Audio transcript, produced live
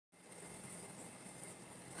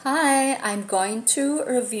Hi, I'm going to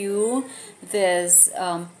review this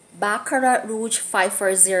Baccarat Rouge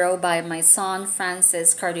 540 by my son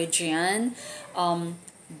Francis Cardigian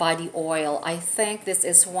body oil. I think this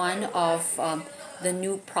is one of the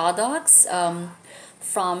new products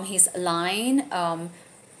from his line.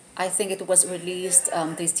 I think it was released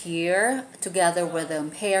this year together with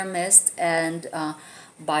hair mist and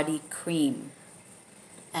body cream.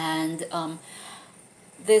 And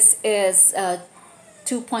this is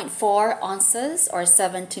 2.4 ounces or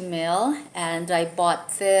 70 mil, and I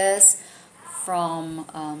bought this from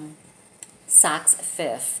Saks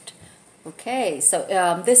Fifth. Okay, so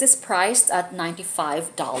this is priced at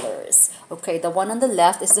 $95. Okay, the one on the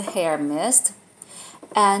left is the hair mist,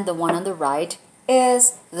 and the one on the right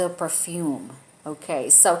is the perfume. Okay,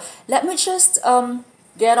 so let me just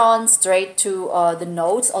get on straight to the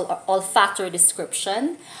notes, olfactory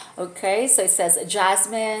description. Okay, so it says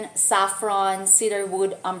jasmine, saffron,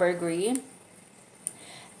 cedarwood, ambergris,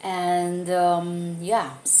 and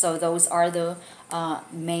yeah, so those are the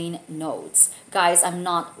main notes. Guys, I'm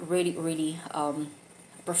not really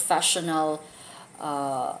professional.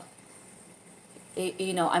 I'm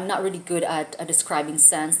not really good at describing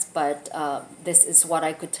scents, but this is what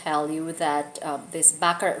I could tell you, that this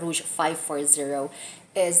Baccarat Rouge 540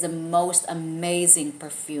 is the most amazing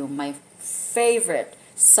perfume, my favorite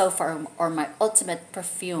so far, or my ultimate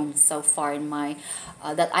perfume so far in my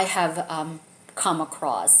that I have come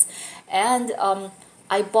across. And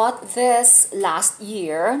I bought this last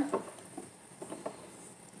year.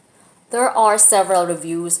 There are several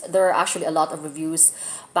reviews. There are actually a lot of reviews,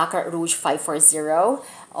 Baccarat Rouge 540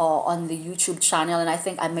 on the YouTube channel, and I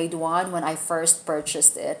think I made one when I first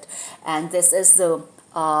purchased it. And this is the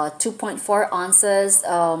 2.4 ounces.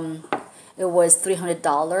 It was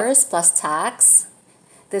 $300 plus tax.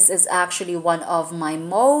 This is actually one of my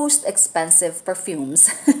most expensive perfumes.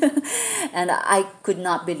 And I could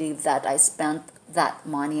not believe that I spent that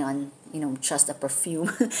money on, just a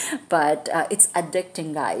perfume. But it's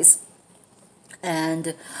addicting, guys.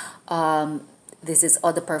 And this is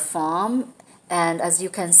eau de parfum, and as you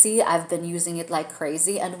can see, I've been using it like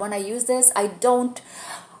crazy. And when I use this,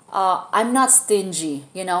 I'm not stingy,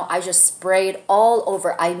 I just spray it all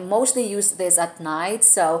over. I mostly use this at night,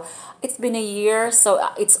 so it's been a year, so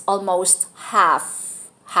it's almost half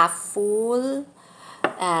full.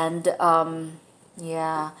 And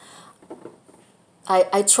yeah,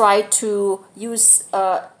 I try to use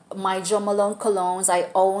my Jo Malone colognes. I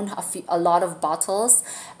own a lot of bottles,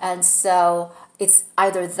 and so it's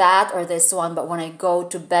either that or this one. But when I go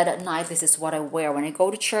to bed at night, this is what I wear. When I go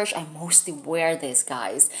to church, I mostly wear this,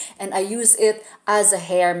 guys. And I use it as a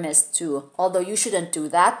hair mist too. Although you shouldn't do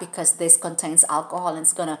that because this contains alcohol and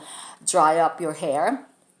it's gonna dry up your hair.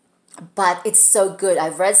 But it's so good.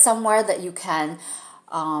 I've read somewhere that you can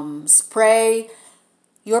spray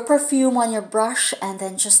your perfume on your brush, and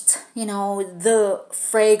then just, the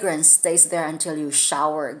fragrance stays there until you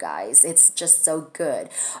shower, guys. It's just so good.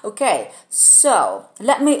 Okay, so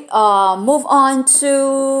let me move on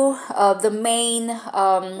to the main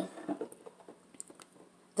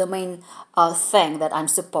thing that I'm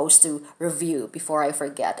supposed to review before I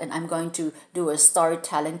forget. And I'm going to do a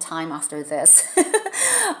storytelling time after this.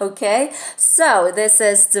 Okay, so this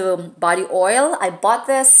is the body oil. I bought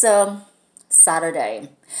this Saturday,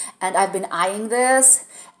 and I've been eyeing this,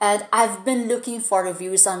 and I've been looking for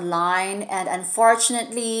reviews online, and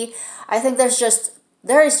unfortunately I think there is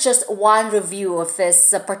just one review of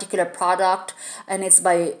this particular product, and it's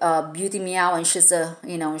by Beauty Meow, and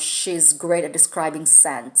she's great at describing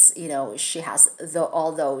scents. She has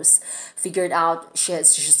all those figured out.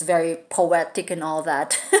 She's very poetic and all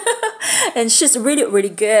that. And she's really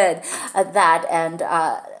good at that. And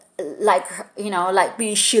like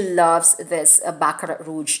me, she loves this Baccarat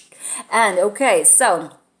Rouge. And okay,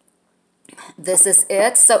 so this is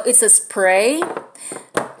it. So it's a spray,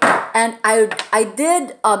 and I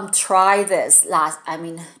did try this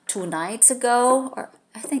 2 nights ago, or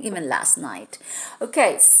I think even last night.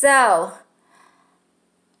 Okay, so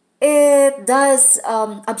it does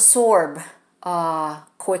absorb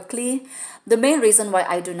quickly. The main reason why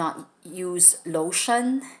I do not use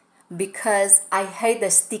lotion, because I hate the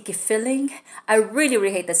sticky feeling. I really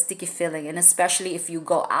hate the sticky feeling, and especially if you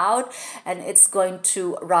go out and it's going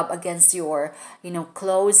to rub against your,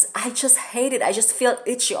 clothes. I just hate it. I just feel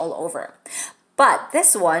itchy all over. But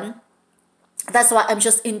this one, that's why I'm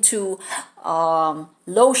just into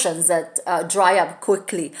lotions that dry up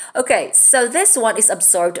quickly. Okay, so this one is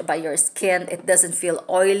absorbed by your skin. It doesn't feel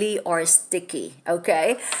oily or sticky,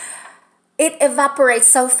 okay? It evaporates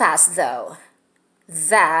so fast though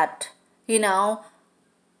that,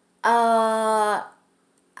 uh,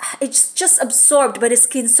 it's just absorbed by the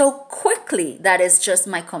skin so quickly. That is just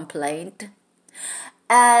my complaint.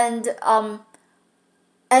 And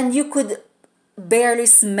you could barely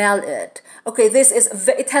smell it. Okay,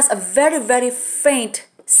 it has a very, very faint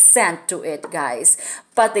scent to it, guys.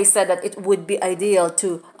 But they said that it would be ideal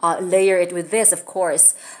to layer it with this, of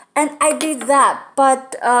course. And I did that.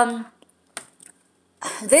 But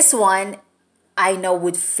this one, I know,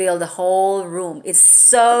 would fill the whole room. It's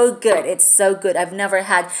so good. It's so good. I've never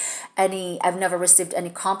received any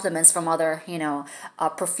compliments from other,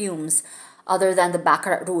 perfumes other than the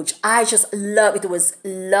Baccarat Rouge. I just love it. It was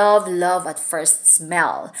love at first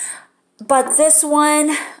smell. But this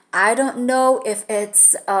one, I don't know if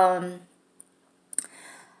it's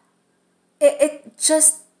it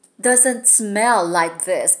just doesn't smell like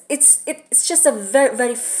this. It's just a very,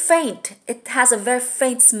 very faint. It has a very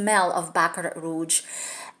faint smell of Baccarat Rouge,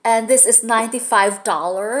 and this is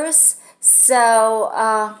 $95. So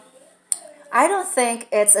I don't think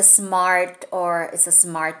it's a smart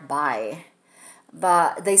buy.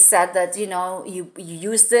 But they said that, you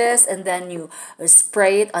use this and then you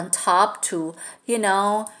spray it on top to, it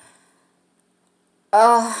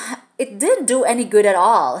didn't do any good at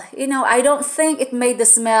all. I don't think it made the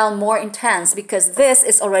smell more intense, because this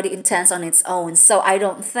is already intense on its own. So I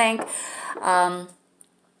don't think,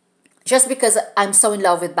 just because I'm so in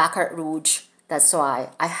love with Baccarat Rouge, that's why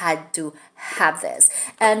I had to have this.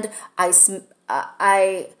 And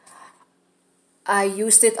I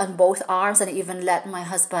used it on both arms, and I even let my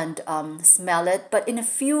husband smell it. But in a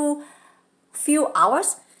few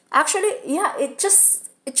hours, actually, yeah, it just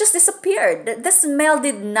disappeared. The smell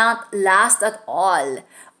did not last at all.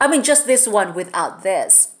 I mean, just this one without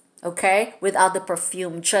this, okay? Without the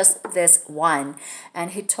perfume, just this one. And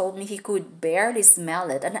he told me he could barely smell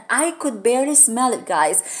it, and I could barely smell it,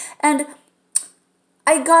 guys. And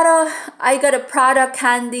I got a Prada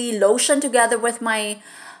Candy lotion together with my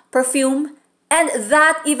perfume, and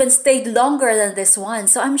that even stayed longer than this one.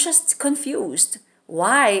 So I'm just confused.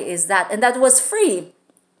 Why is that? And that was free.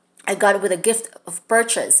 I got it with a gift of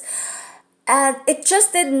purchase. And it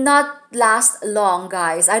just did not last long,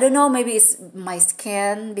 guys. I don't know, maybe it's my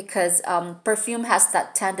skin, because perfume has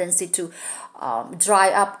that tendency to dry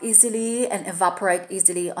up easily and evaporate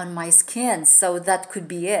easily on my skin. So that could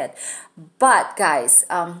be it. But guys,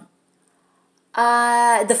 the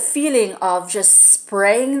feeling of just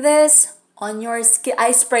spraying this on your skin,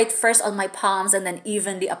 I sprayed first on my palms and then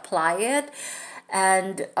evenly apply it.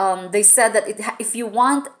 And they said that if you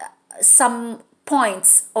want some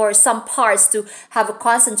points or some parts to have a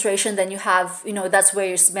concentration, then you have, that's where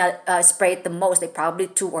you spray it the most. They probably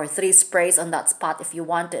 2 or 3 sprays on that spot if you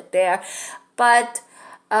want it there. But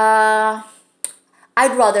I'd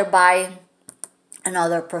rather buy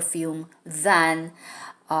another perfume than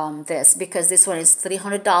this, because this one is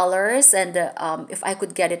 $300, and if I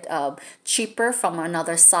could get it cheaper from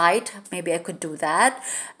another site, maybe I could do that.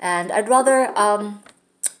 And I'd rather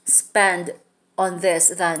spend on this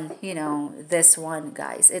than this one,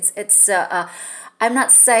 guys. I'm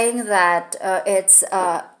not saying that it's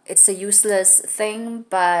a useless thing,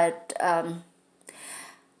 but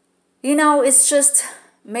it's just,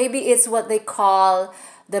 maybe it's what they call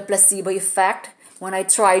the placebo effect. When I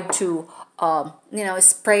tried to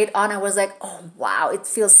spray it on, I was like, oh wow, it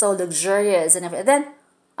feels so luxurious and everything. Then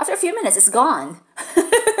after a few minutes, it's gone.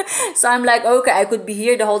 So I'm like, okay, I could be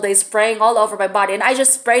here the whole day spraying all over my body, and I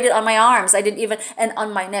just sprayed it on my arms. I didn't even, and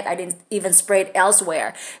on my neck, I didn't even spray it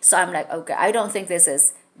elsewhere. So I'm like, okay, I don't think this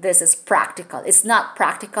is practical. It's not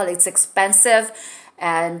practical. It's expensive,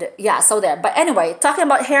 and yeah. So there. But anyway, talking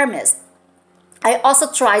about hair mist. I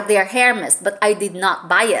also tried their hair mist, but I did not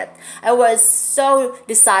buy it. I was so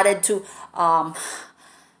decided to buy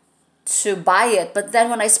it, but then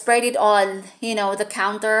when I sprayed it on, the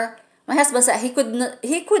counter, my husband said he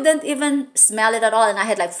couldn't even smell it at all, and I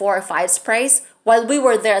had like 4 or 5 sprays. While we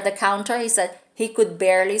were there at the counter, he said he could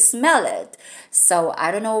barely smell it. So I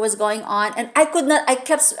don't know what was going on, and I could not. I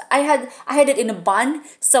had it in a bun,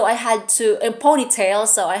 so I had to, in ponytail,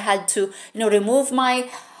 so I had to remove my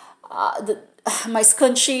my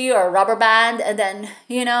scrunchie or rubber band, and then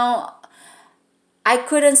I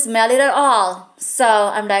couldn't smell it at all. So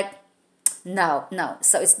I'm like, no.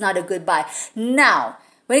 So it's not a good buy. Now,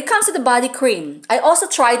 when it comes to the body cream, I also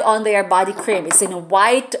tried on their body cream. It's in a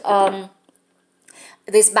white,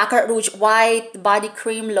 this Baccarat Rouge white body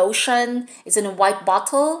cream lotion. It's in a white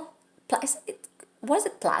bottle. Was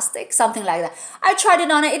it plastic? Something like that. I tried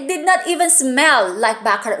it on. It did not even smell like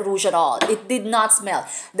Baccarat Rouge at all. It did not smell.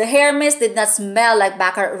 The hair mist did not smell like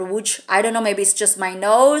Baccarat Rouge. I don't know. Maybe it's just my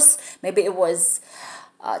nose. Maybe it was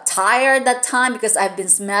tired that time, because I've been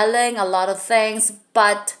smelling a lot of things.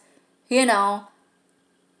 But you know,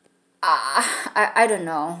 I don't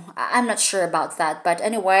know. I'm not sure about that. But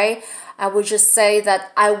anyway, I would just say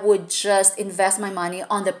that I would just invest my money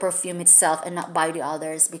on the perfume itself and not buy the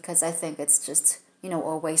others, because I think it's just,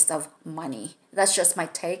 a waste of money. That's just my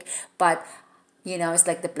take. But, it's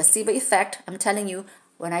like the placebo effect. I'm telling you,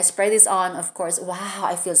 when I spray this on, of course, wow,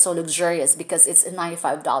 I feel so luxurious because it's a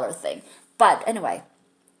 $95 thing. But anyway,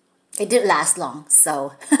 it didn't last long,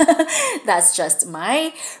 so that's just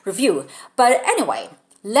my review. But anyway,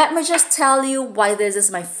 let me just tell you why this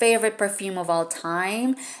is my favorite perfume of all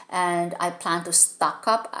time, and I plan to stock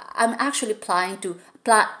up. I'm actually planning to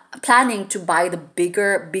buy the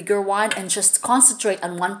bigger one and just concentrate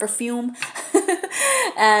on one perfume.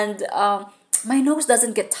 And my nose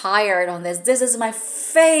doesn't get tired on this. This is my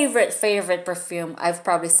favorite perfume. I've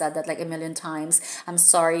probably said that like a million times. I'm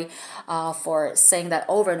sorry for saying that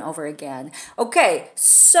over and over again. Okay,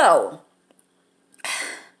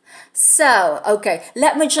 okay,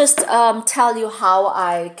 let me just tell you how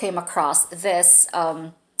I came across this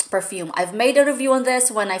perfume. I've made a review on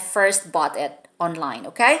this when I first bought it online,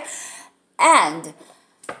 okay? And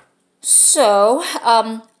so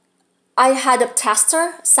I had a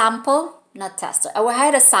I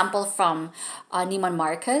had a sample from Neiman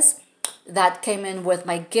Marcus that came in with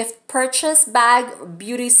my gift purchase bag,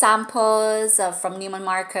 beauty samples from Neiman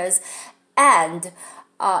Marcus, and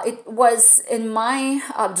it was in my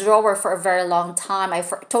drawer for a very long time. I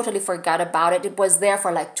totally forgot about it. It was there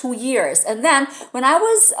for like 2 years. And then when I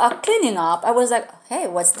was cleaning up, I was like, hey,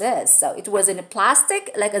 what's this? So it was in a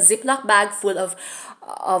plastic, like a Ziploc bag full of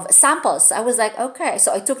samples. I was like, okay.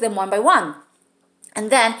 So I took them one by one. And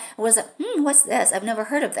then I was like, what's this? I've never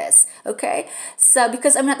heard of this. Okay. So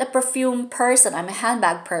because I'm not a perfume person, I'm a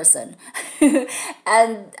handbag person.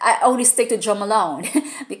 And I only stick to Jo Malone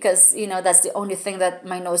because, that's the only thing that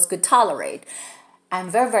my nose could tolerate. I'm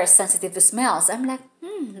very sensitive to smells. I'm like,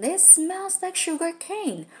 this smells like sugar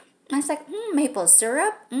cane. And I was like, maple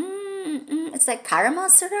syrup. It's like caramel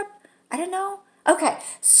syrup. I don't know. Okay.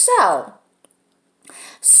 So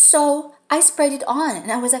I sprayed it on and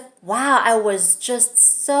I was like, wow, I was just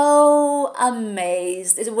so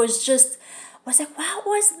amazed. It was like, wow,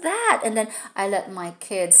 what's that? And then I let my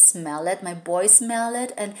kids smell it, my boys smell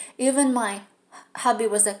it, and even my hubby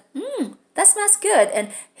was like, that smells good.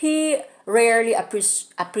 And he rarely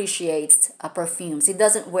appreciates perfumes. He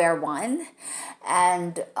doesn't wear one.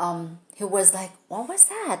 And he was like, what was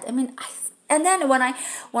that? I mean, and then when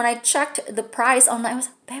I checked the price online, I was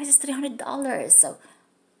like, baby, it's $300. So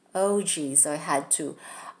oh geez, so I had to.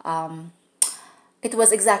 It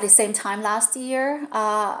was exactly same time last year.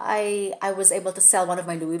 I was able to sell one of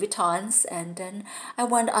my Louis Vuittons, and then I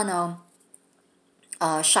went on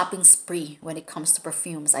a shopping spree when it comes to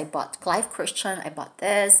perfumes. I bought Clive Christian. I bought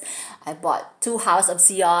this. I bought 2 House of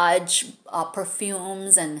Sillage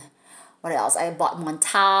perfumes, and what else? I bought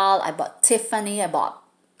Montal. I bought Tiffany. I bought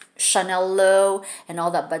Chanel Low and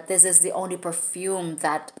all that, but this is the only perfume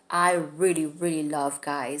that I really love,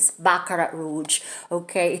 guys. Baccarat Rouge.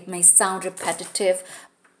 Okay, it may sound repetitive,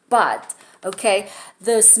 but okay,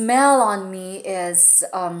 the smell on me is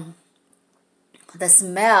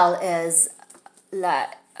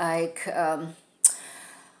like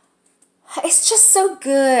it's just so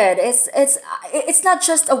good. It's not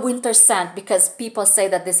just a winter scent, because people say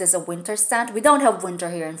that this is a winter scent. We don't have winter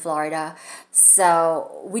here in Florida,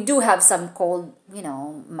 so we do have some cold,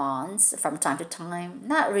 months from time to time.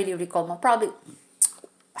 Not really cold month. Probably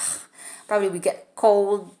we get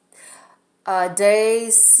cold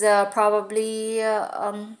days. Probably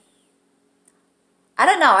I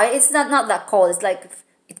don't know. It's not that cold. It's like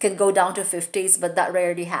it can go down to 50s, but that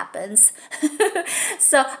rarely happens.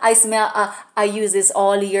 So I use this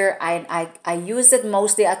all year. I use it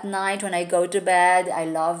mostly at night when I go to bed. I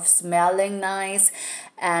love smelling nice.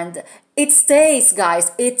 And it stays,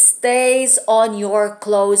 guys. It stays on your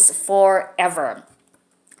clothes forever.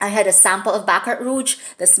 I had a sample of Baccarat Rouge,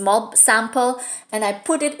 the small sample, and I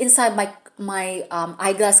put it inside my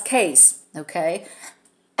eyeglass case, okay?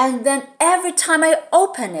 And then every time I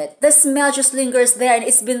open it, the smell just lingers there, and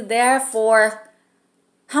it's been there for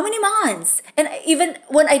how many months? And even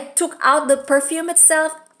when I took out the perfume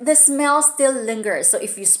itself, the smell still lingers. So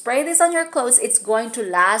if you spray this on your clothes, it's going to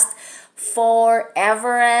last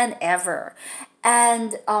forever and ever.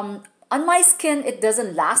 And on my skin, it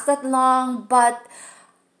doesn't last that long, but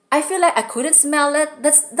I feel like I couldn't smell it.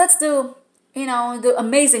 That's the the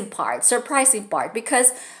amazing part, surprising part,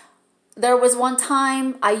 because there was one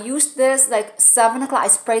time I used this like 7 o'clock. I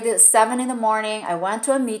sprayed it at 7 in the morning. I went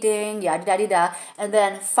to a meeting, yada yada yada, and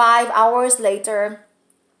then 5 hours later,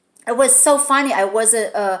 it was so funny. I was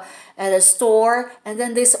at at a store, and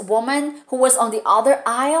then this woman who was on the other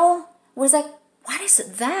aisle was like, what is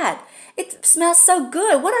that? It smells so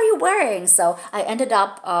good. What are you wearing? So I ended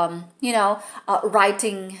up,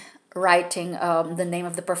 writing the name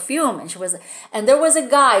of the perfume, and and there was a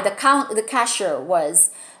guy, the cashier was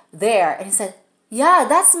there, and he said, yeah,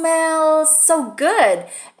 that smells so good.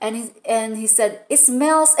 And he said, it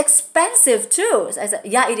smells expensive too. So I said,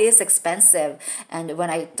 yeah, it is expensive. And when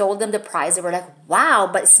I told them the price, they were like, wow,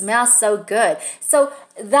 but it smells so good. So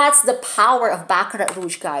that's the power of Baccarat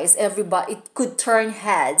Rouge, guys. Everybody, it could turn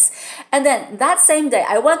heads. And then that same day,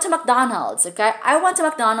 I went to McDonald's, okay? I went to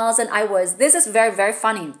McDonald's, and this is very, very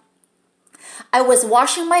funny. I was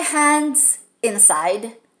washing my hands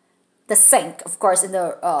inside the sink, of course, in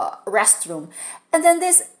the restroom, and then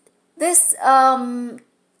this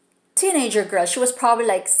teenager girl, she was probably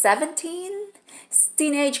like 17,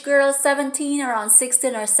 teenage girl, 17, around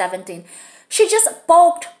 16 or 17. She just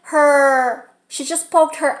poked her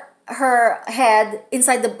head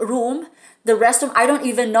inside the room, the restroom. I don't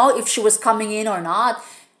even know if she was coming in or not,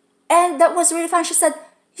 and that was really fun. She said,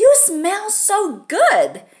 you smell so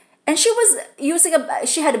good. And she was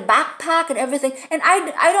she had a backpack and everything. And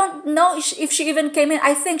I don't know if she even came in.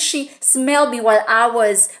 I think she smelled me while I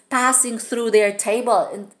was passing through their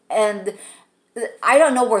table. And I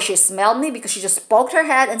don't know where she smelled me, because she just poked her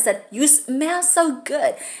head and said, you smell so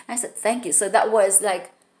good. And I said, thank you. So that was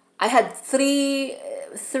like, I had three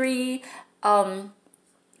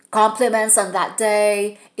compliments on that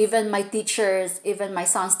day. Even my teachers, even my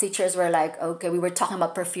son's teachers were like, okay, we were talking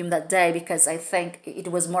about perfume that day, because I think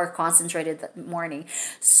it was more concentrated that morning.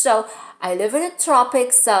 So I live in the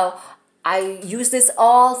tropics, so I use this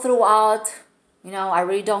all throughout. I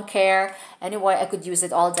really don't care. Anyway, I could use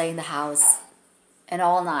it all day in the house and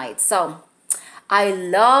all night. So I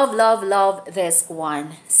love, love, love this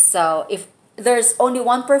one. So if there's only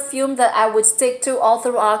one perfume that I would stick to all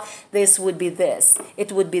throughout, this would be this.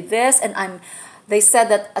 It would be this. And they said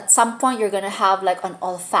that at some point you're gonna have like an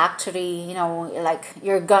olfactory, like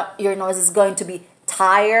your nose is going to be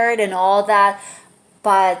tired and all that.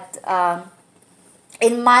 But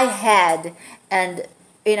in my head, and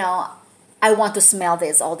I want to smell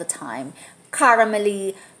this all the time.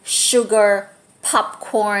 Caramelly, sugar,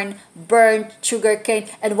 popcorn, burnt sugar cane.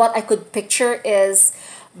 And what I could picture is,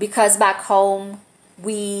 because back home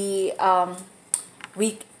we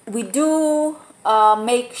do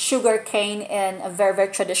make sugar cane in a very, very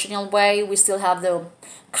traditional way. We still have the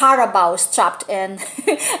carabaos chopped in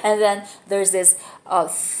and then there's this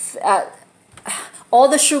all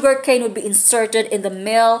the sugar cane would be inserted in the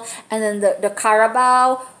mill, and then the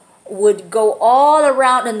carabao would go all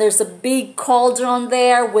around, and there's a big cauldron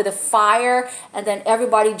there with a fire, and then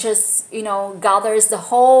everybody just gathers, the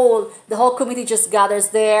whole community just gathers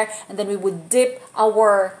there, and then we would dip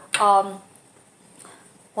our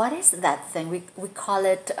what is that thing we call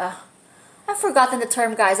it, I've forgotten the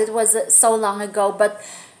term, guys. It was so long ago, but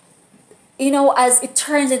as it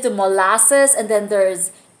turns into molasses, and then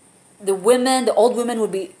there's the old women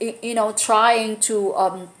would be trying to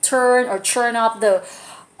turn or churn up the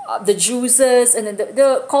juices, and then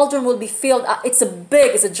the cauldron will be filled. It's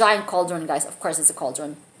a giant cauldron, guys. Of course, it's a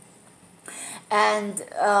cauldron, and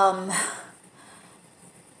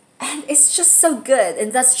it's just so good,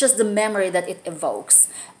 and that's just the memory that it evokes.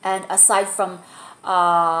 And aside from,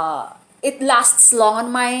 it lasts long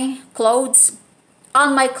on my clothes,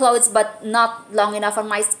 but not long enough on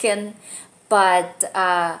my skin. But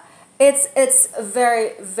it's a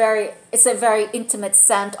very intimate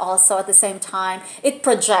scent also. At the same time, it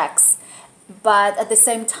projects, but at the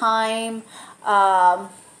same time, I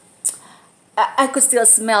could still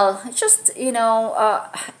smell,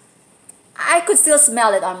 I could still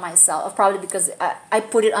smell it on myself, probably because I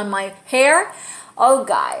put it on my hair.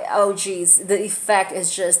 Oh geez, the effect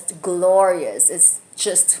is just glorious. It's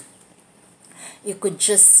just, you could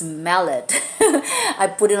just smell it. I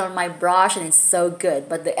put it on my brush and it's so good.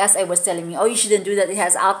 But the SA was telling me, oh, you shouldn't do that, it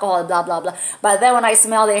has alcohol, blah, blah, blah. But then when I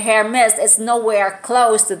smell the hair mist, it's nowhere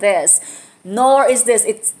close to this. Nor is this,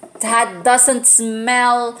 doesn't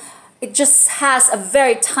smell, it just has a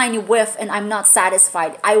very tiny whiff, and I'm not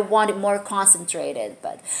satisfied. I want it more concentrated.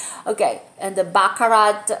 But okay, and the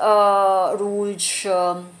Baccarat Rouge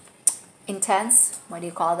Intense, what do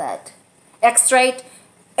you call that? Extrait.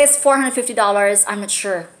 It's $450. I'm not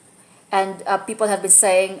sure, and people have been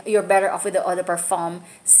saying you're better off with the other perfume.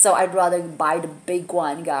 So I'd rather buy the big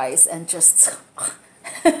one, guys, and just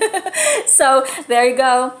so there you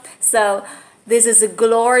go. So this is a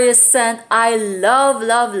glorious scent. I love,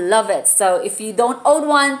 love, love it. So if you don't own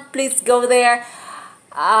one, please go there.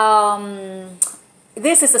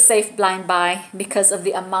 this is a safe blind buy because of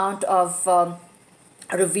the amount of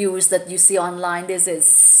reviews that you see online. This is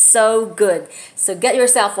so good. So get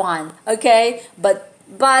yourself one, okay? But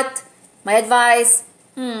my advice,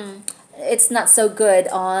 it's not so good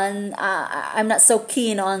on. I'm not so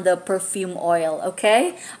keen on the perfume oil.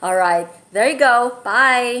 Okay. All right. There you go.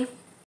 Bye.